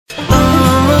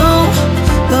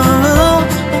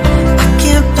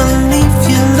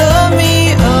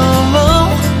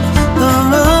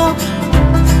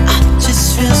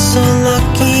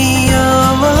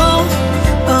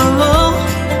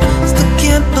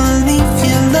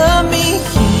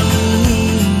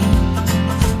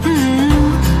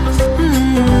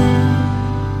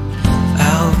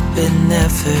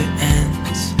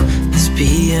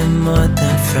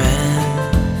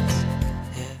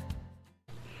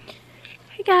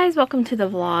Hey guys, welcome to the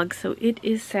vlog. So it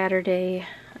is Saturday.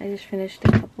 I just finished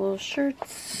a couple of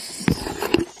shirts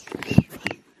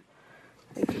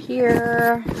right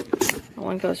here.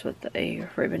 One goes with a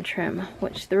ribbon trim,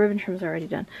 which the ribbon trim's already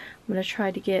done. I'm going to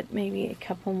try to get maybe a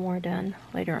couple more done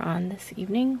later on this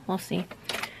evening. We'll see.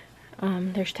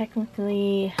 There's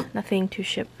technically nothing to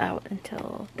ship out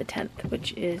until the 10th,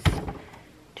 which is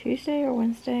Tuesday or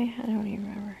Wednesday? I don't even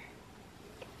remember.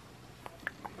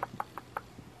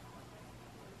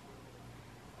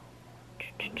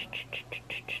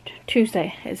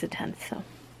 Tuesday is the 10th, so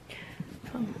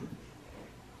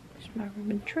there's my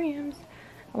ribbon trims.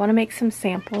 I want to make some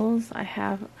samples. I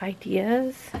have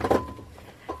ideas,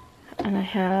 and I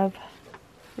have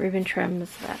ribbon trims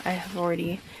that I have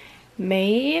already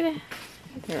made.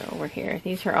 They're over here.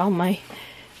 These are all like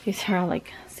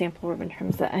sample ribbon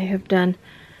trims that I have done,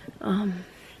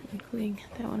 including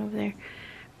that one over there.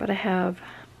 But I have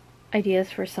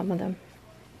ideas for some of them.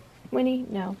 Winnie,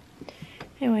 no.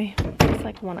 Anyway, it's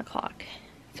like 1 o'clock,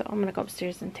 so I'm gonna go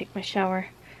upstairs and take my shower.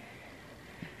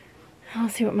 I'll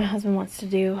see what my husband wants to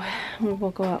do.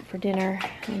 We'll go out for dinner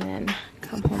and then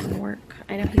come home and work.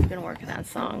 I know he's been working on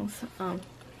songs. Oh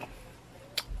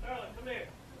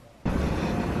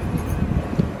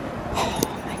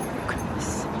my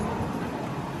goodness.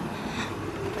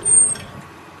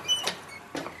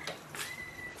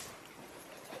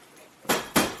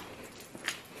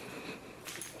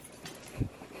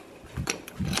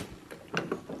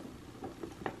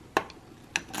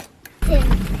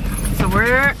 So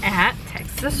we're at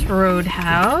Texas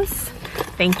Roadhouse.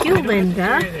 Thank you,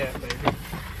 Linda.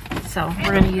 So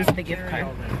we're going to use the gift card.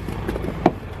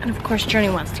 And of course, Journey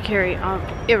wants to carry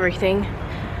everything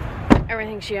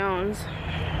she owns.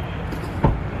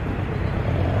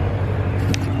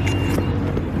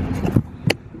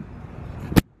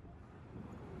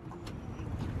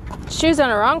 Shoes on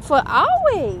the wrong foot,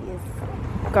 always.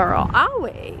 Girl,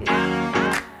 always.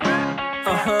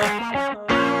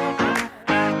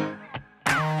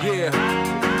 Yeah. Yeah.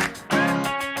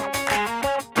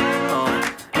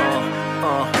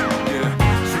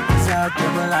 She's out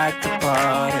there, we like to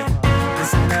party.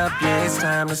 Listen up, yeah, it's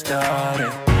time to start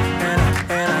it.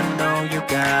 And I know you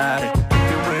got it.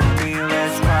 You with me,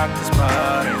 let's rock this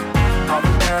party. All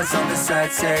the girls on the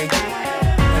side say,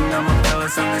 and all my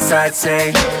fellas on the side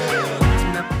say.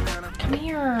 Come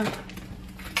here.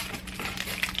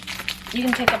 You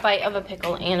can take a bite of a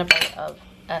pickle and a bite of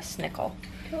a snickle.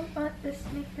 I don't want the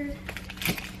Snickers.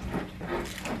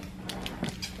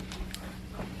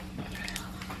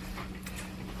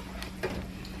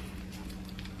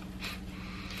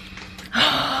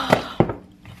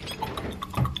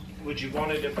 Would you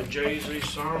want it if a Jay-Z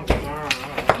song?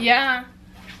 Yeah.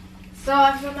 So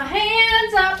I put my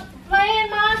hands up, playing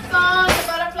my song, the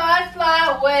butterflies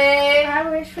fly away. I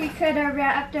wish we could have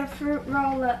wrapped a fruit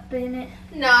roll up in it.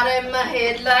 Not in my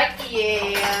head like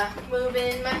yeah,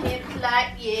 moving my hips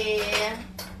like yeah.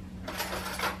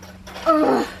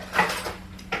 Ugh.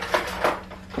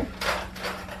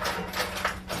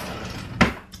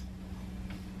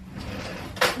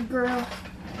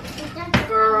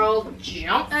 Girl,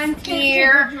 jump I'm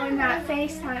here. doing that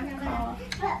FaceTime call.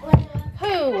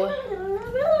 Who?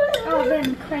 Oh,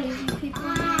 them crazy people.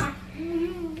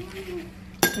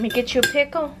 Let me get you a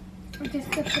pickle.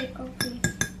 Just a pickle, please.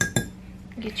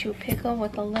 Get you a pickle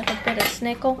with a little bit of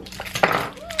snickle.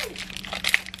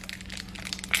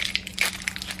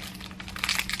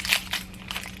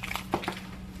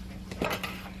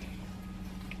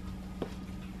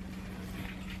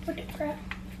 Put it crap.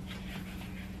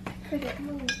 Put it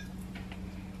move.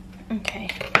 Okay.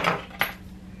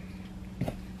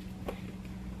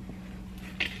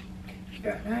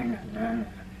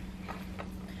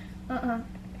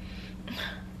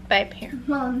 Babe, here.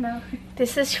 Mom, no.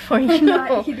 This is for I'm you.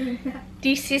 not eating that.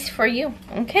 This is for you.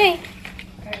 Okay.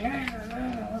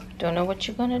 Don't know what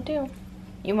you're gonna do.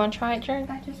 You wanna try it, Jern?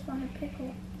 I just want a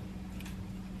pickle.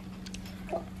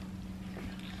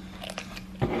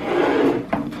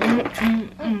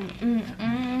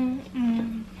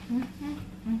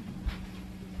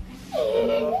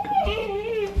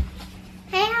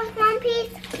 Hey, have one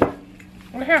piece.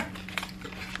 Right here.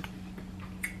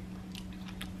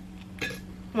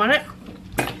 Want it?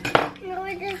 No,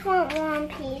 I just want one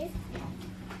piece.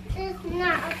 This is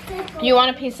not a pickle. You want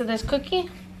a piece of this cookie?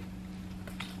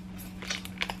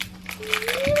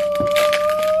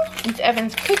 It's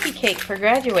Evan's cookie cake for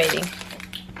graduating.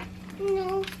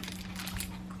 No.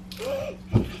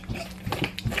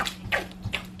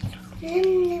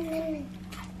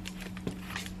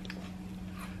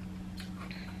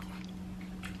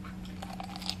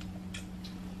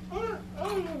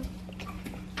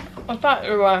 I thought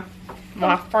you were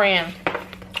My friend.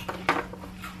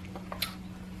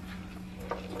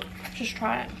 Just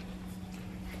try it.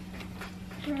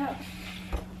 Yeah.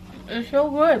 It's so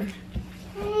good.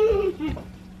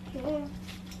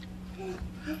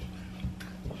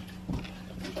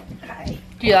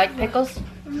 Do you like pickles?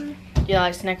 Do you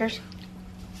like Snickers?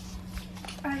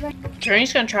 I like.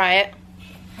 Journey's gonna try it.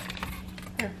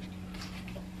 Here.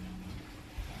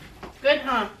 Good,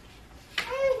 huh?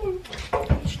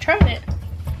 She tried it.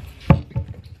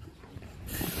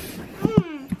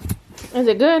 Is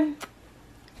it good?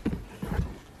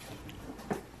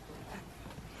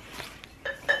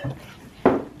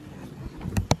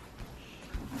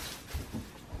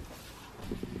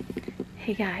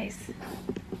 Hey guys,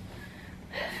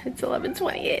 it's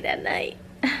 11:28 at night.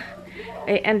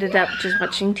 I ended up just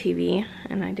watching TV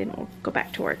and I didn't go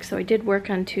back to work. So I did work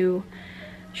on 2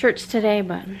 shirts today,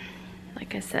 but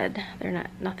like I said,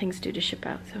 nothing's due to ship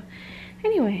out. So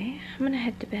anyway, I'm gonna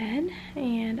head to bed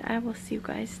and I will see you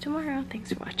guys tomorrow.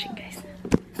 Thanks for watching, guys.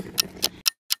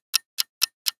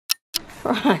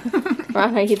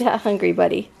 Ron, are you that hungry,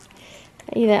 buddy?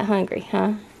 Are you that hungry,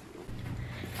 huh?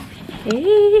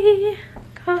 Hey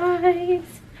guys,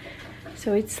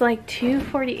 so it's like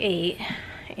 2:48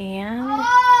 and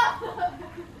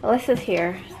Alyssa's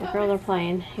here. So the girls are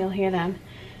playing. You'll hear them.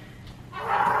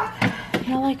 You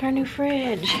don't like our new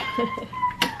fridge.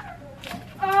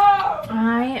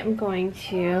 I am going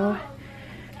to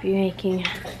be making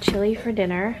chili for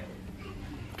dinner.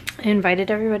 I invited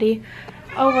everybody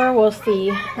over. We'll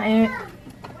see. I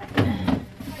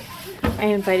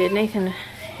invited Nathan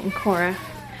and Cora.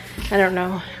 I don't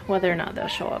know whether or not they'll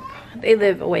show up. They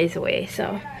live a ways away,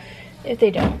 so if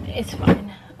they don't, it's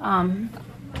fine. I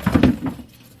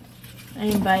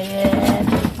invited...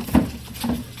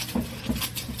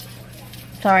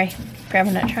 Sorry,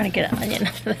 grabbing that, trying to get an onion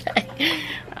out of the bag.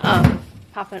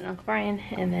 Papa and Uncle Brian,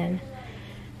 and then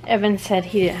Evan said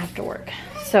he didn't have to work.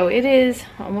 So it is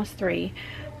almost 3.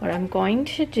 What I'm going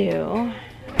to do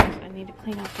is I need to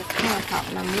clean up the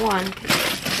countertop, number 1, because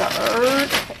it's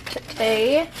dirt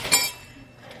today.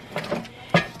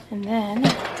 And then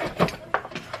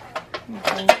I'm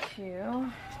going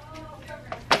to,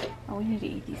 oh, we need to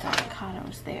eat these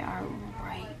avocados. They are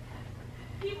ripe.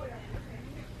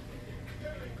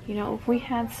 You know, if we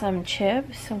had some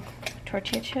chips, some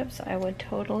tortilla chips, I would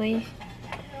totally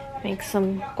make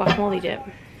some guacamole dip.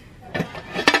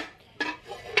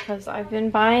 Because I've been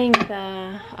buying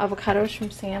the avocados from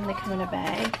Sam. They come in a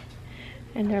bag.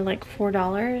 And they're like $4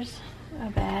 a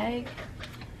bag.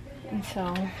 And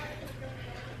so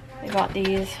I bought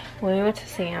these when we went to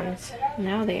Sam's.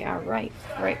 Now they are ripe.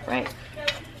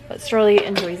 But Swirly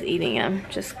enjoys eating them.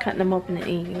 Just cutting them open and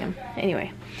eating them.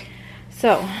 Anyway.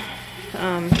 So,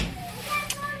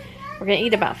 we're going to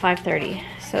eat about 5:30.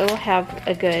 So we'll have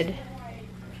a good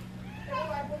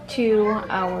 2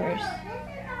 hours.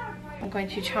 I'm going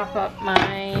to chop up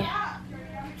my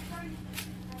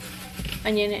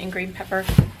onion and green pepper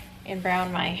and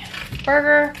brown my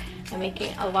burger. I'm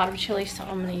making a lot of chili, so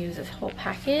I'm going to use this whole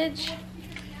package.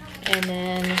 And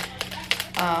then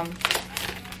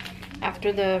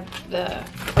after the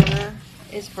burger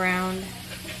is browned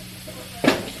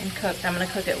and cooked, I'm going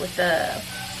to cook it with the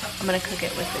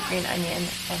green onion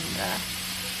and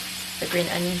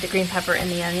the green pepper and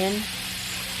the onion.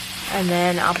 And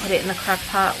then I'll put it in the crock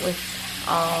pot with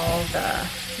all the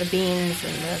beans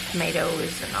and the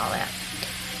tomatoes and all that.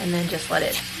 And then just let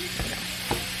it, you know.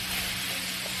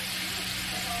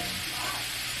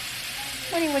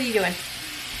 What are you doing?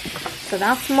 So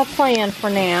that's my plan for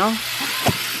now.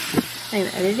 I'm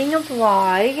editing a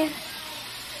vlog.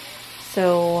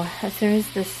 So as soon as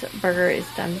this burger is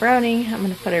done browning, I'm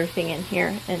going to put everything in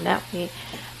here. And that way,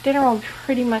 dinner will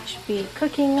pretty much be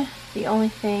cooking. The only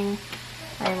thing,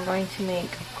 I'm going to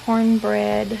make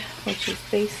cornbread, which is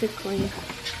basically,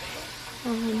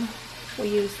 we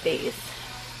use these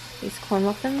corn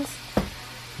muffins.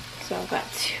 So I've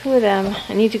got 2 of them.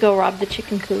 I need to go rob the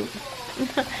chicken coop.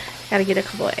 Gotta get a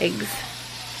couple of eggs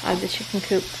out of the chicken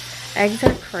coop. Eggs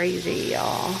are crazy,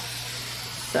 y'all.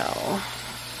 So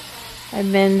I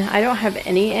don't have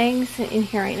any eggs in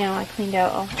here right now. I cleaned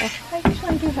out all, I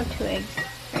actually do have 2 eggs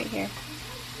right here.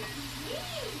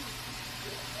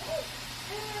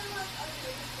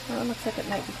 Oh, it looks like it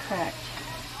might be cracked.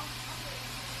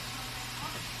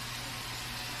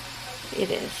 It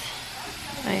is.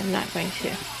 I am not going to.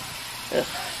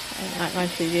 I'm not going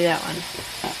to do that one.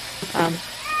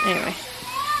 Anyway,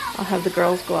 I'll have the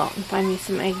girls go out and find me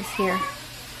some eggs here.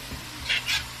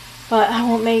 But I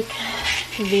won't make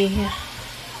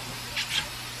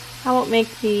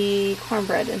the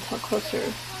cornbread until closer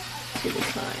to the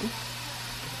time.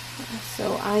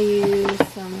 So I use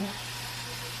some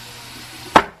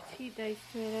petite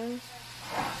diced tomatoes.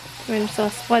 Tomato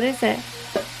sauce. What is it?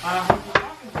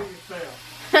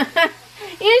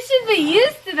 You should be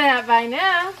used to that by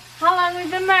now. How long have we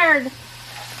been married?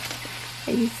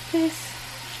 I use this.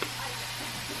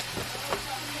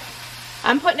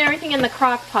 I'm putting everything in the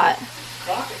crock pot.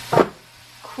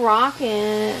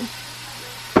 Crock-it.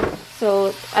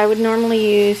 So I would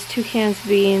normally use 2 cans of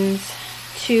beans,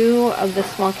 2 of the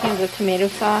small cans of tomato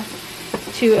sauce,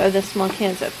 2 of the small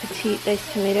cans of petite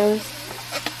diced tomatoes,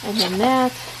 and then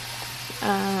that,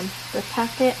 the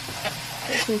packet.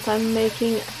 Since I'm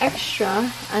making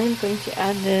extra, I'm going to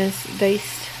add this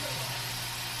diced.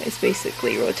 It's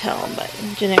basically Rotel, but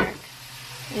generic.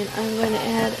 And I'm going to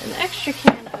add an extra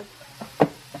can of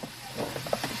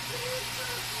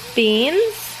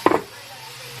beans.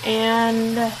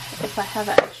 And if I have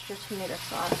an extra tomato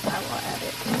sauce, I will add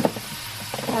it.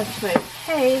 Add tomato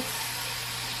paste.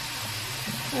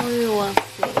 We will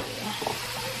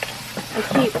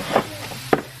see.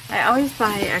 I always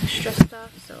buy extra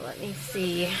stuff, so let me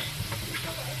see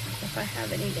if I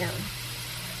have any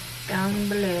down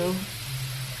below.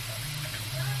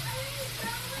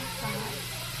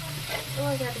 Oh,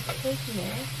 I got a cake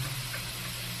here.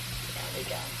 There we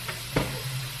go.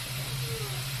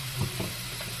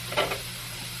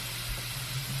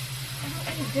 I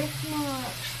don't need this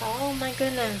much. Oh my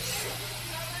goodness.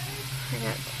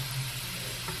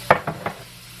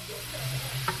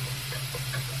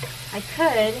 I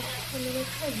could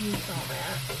use all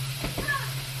that.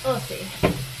 We'll see.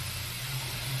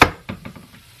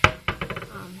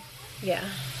 Yeah.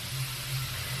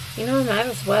 You know, might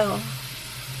as well.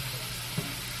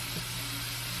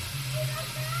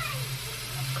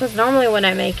 Because normally when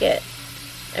I make it,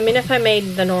 I mean, if I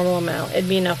made the normal amount, it'd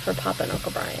be enough for Papa and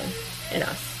Uncle Brian and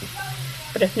us.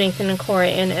 But if Nathan and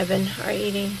Corey and Evan are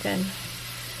eating, then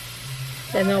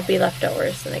there'll be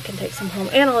leftovers and they can take some home.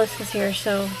 And Alyssa's here,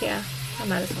 so yeah, I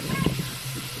might as well make it.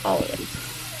 All of it.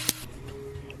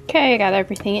 Okay, I got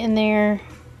everything in there.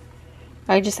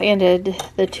 I just added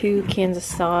the 2 cans of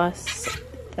sauce,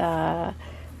 the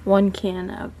 1 can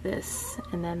of this,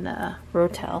 and then the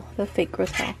Rotel, the fake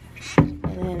Rotel.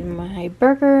 And then my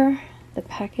burger, the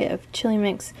packet of chili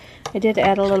mix. I did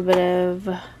add a little bit of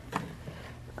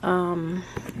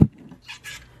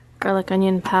garlic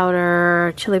onion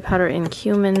powder, chili powder, and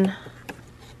cumin.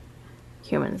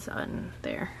 Cumin's on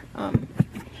there.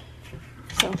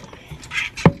 So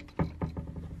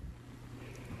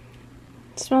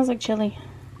it smells like chili.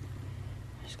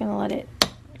 I'm just gonna let it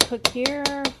cook here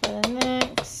for the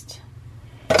next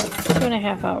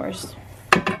 2.5 hours.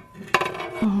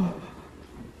 Oh.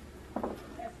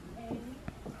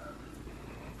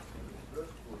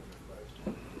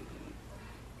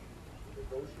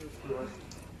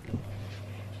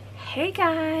 Hey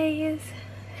guys,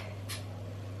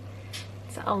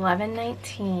 it's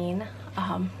 11:19.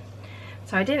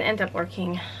 So I didn't end up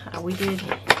working. We did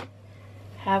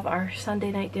have our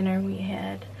Sunday night dinner. We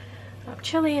had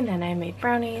chili, and then I made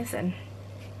brownies, and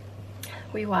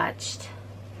we watched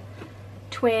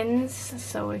Twins.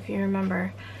 So if you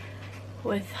remember,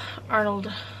 with Arnold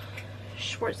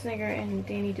Schwarzenegger and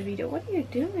Danny DeVito. What are you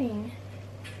doing?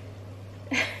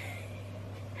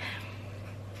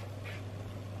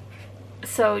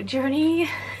 So Journey,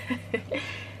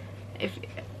 if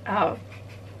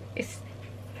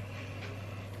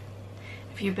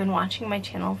you've been watching my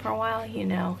channel for a while, you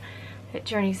know that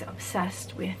Journey's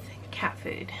obsessed with cat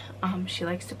food. She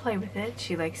likes to play with it.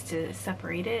 She likes to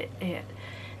separate it. It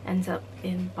ends up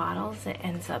in bottles. It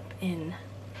ends up in,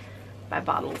 by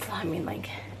bottles, I mean like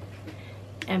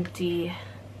empty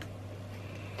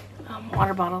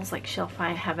water bottles. Like she'll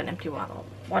have an empty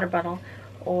water bottle.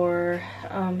 Or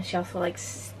she also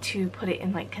likes to put it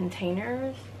in like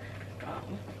containers.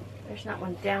 There's not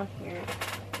one down here,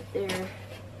 but there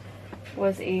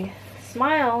was a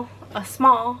small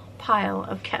pile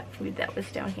of cat food that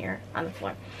was down here on the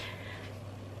floor.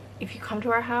 If you come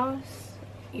to our house,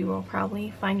 you will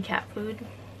probably find cat food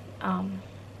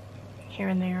here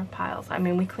and there, piles. I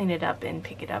mean, we clean it up and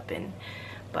pick it up,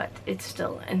 but it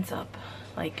still ends up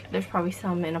like there's probably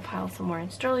some in a pile somewhere in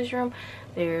Sterling's room.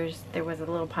 There was a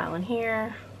little pile in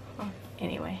here. Well,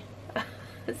 anyway,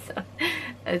 so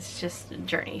it's just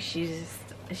Journey.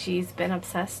 She's been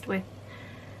obsessed with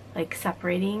like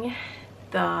separating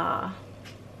the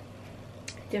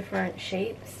different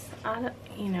shapes on it.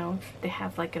 You know, they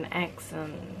have like an X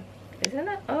and isn't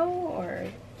it O, or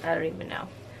I don't even know.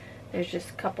 There's just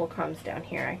a couple crumbs down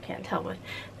here. I can't tell, but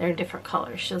they're different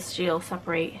colors. She'll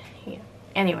separate. Yeah.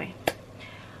 Anyway.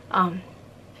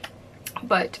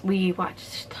 But we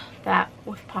watched that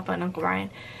with Papa and Uncle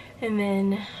Brian, And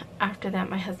then after that,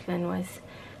 my husband was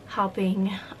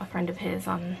helping a friend of his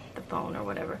on the phone or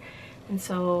whatever. And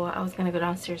so I was gonna go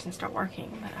downstairs and start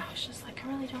working, but I was just like, I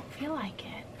really don't feel like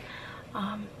it.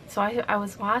 So I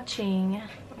was watching,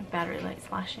 my battery light's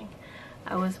flashing.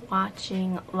 I was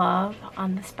watching Love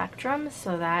on the Spectrum.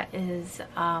 So that is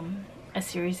a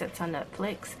series that's on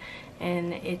Netflix,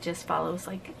 and it just follows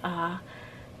like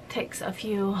takes a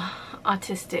few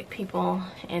autistic people,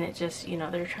 and it just, you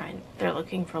know, they're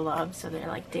looking for love, so they're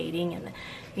like dating, and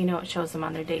you know, it shows them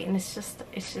on their date, and it's just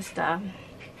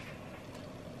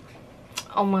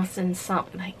almost in some,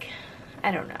 like,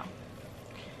 I don't know,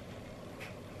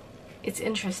 it's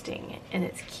interesting and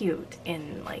it's cute,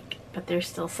 and like, but there's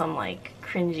still some like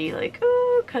cringy, like,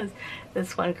 ooh, because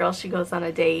this one girl, she goes on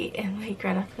a date, and like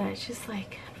right after that she's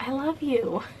like, I love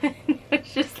you.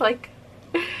 It's just like,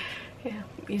 yeah,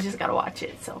 you just gotta watch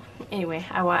it. So anyway,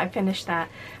 I finished that.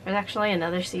 There's actually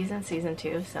another season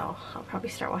 2, so I'll probably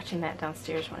start watching that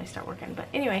downstairs when I start working. But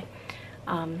anyway,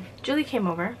 Julie came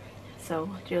over.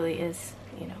 So Julie is,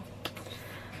 you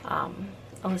know,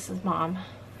 Alyssa's mom,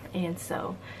 and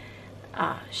so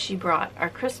she brought our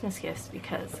Christmas gifts,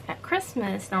 because at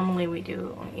Christmas normally we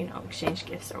do, you know, exchange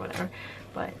gifts or whatever,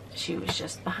 but she was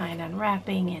just behind on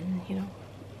wrapping, and you know,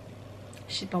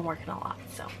 she's been working a lot.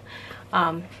 So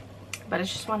but I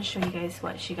just want to show you guys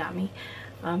what she got me.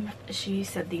 She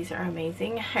said these are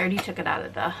amazing. I already took it out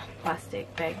of the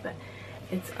plastic bag, but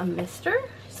it's a mister,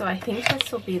 so I think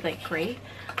this will be like great.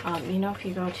 You know, if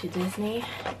you go to Disney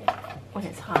when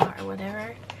it's hot or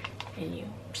whatever, and you,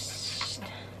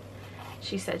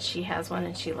 she said she has one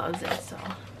and she loves it, so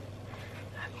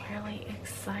I'm really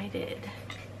excited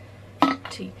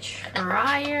to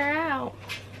try her out,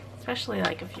 especially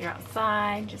like if you're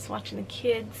outside just watching the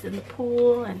kids in the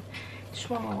pool and just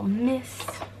want a little mist.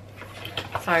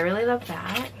 So I really love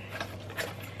that.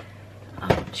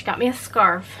 She got me a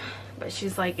scarf, but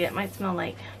she's like, it might smell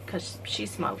like, because she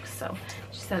smokes, so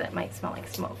she said it might smell like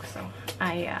smoke, so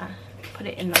I put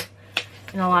it in the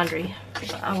laundry,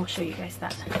 but I will show you guys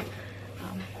that.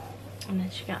 And then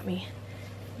she got me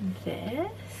this.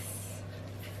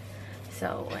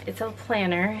 So it's a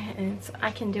planner, and it's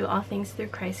I can do all things through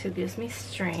Christ who gives me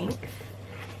strength.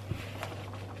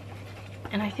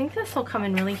 And I think this will come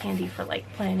in really handy for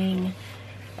like planning,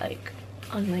 like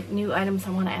on like new items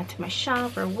I want to add to my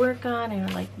shop or work on, or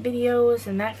like videos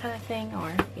and that kind of thing,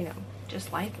 or you know,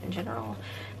 just life in general,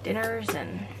 dinners,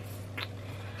 and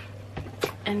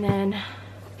then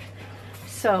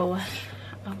so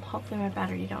hopefully my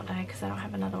battery don't die, because I don't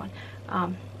have another one.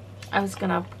 I was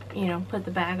gonna, you know, put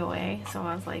the bag away, so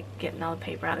I was like getting all the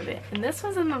paper out of it, and this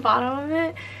was in the bottom of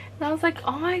it, and I was like,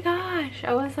 oh my gosh,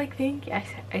 I was like, thank you.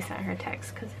 I sent her a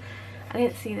text because I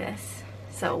didn't see this.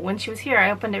 So when she was here,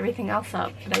 I opened everything else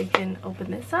up, but I didn't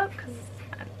open this up,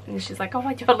 and she's like, oh,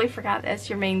 I totally forgot that's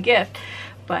your main gift.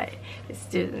 But it's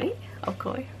Disney, of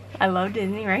course. I love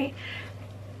Disney, right?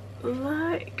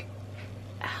 Look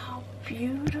how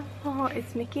beautiful.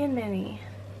 It's Mickey and Minnie.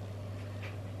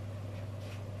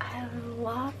 I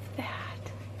love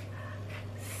that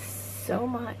so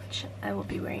much. I will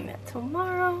be wearing that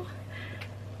tomorrow,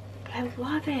 but I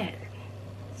love it.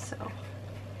 So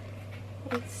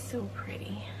it's so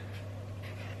pretty.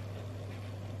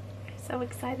 I'm so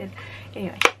excited.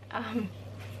 Anyway,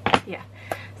 yeah,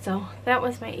 so that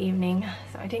was my evening.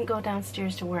 So I didn't go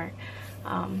downstairs to work,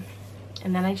 and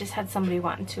then I just had somebody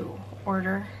wanting to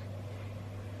order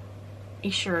a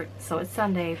shirt. So it's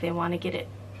Sunday, they want to get it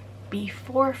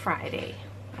before Friday.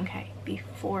 Okay,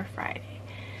 before Friday.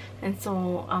 And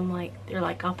so I'm like, they're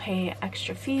like, I'll pay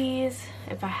extra fees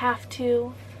if I have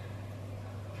to.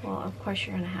 Well, of course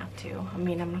you're gonna have to. I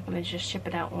mean, I'm not gonna just ship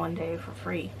it out one day for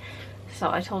free.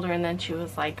 So I told her, and then she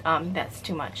was like, that's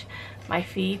too much. My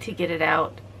fee to get it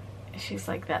out, she's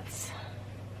like, I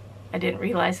didn't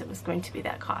realize it was going to be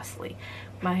that costly.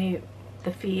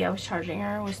 The fee I was charging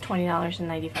her was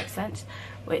 $20.95,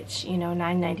 which, you know,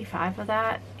 $9.95 of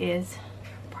that is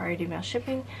priority mail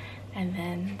shipping, and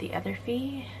then the other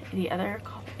fee,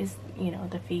 is, you know,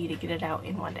 the fee to get it out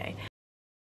in one day.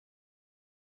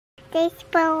 Thanks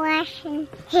for watching.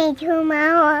 See you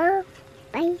tomorrow.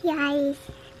 Bye guys.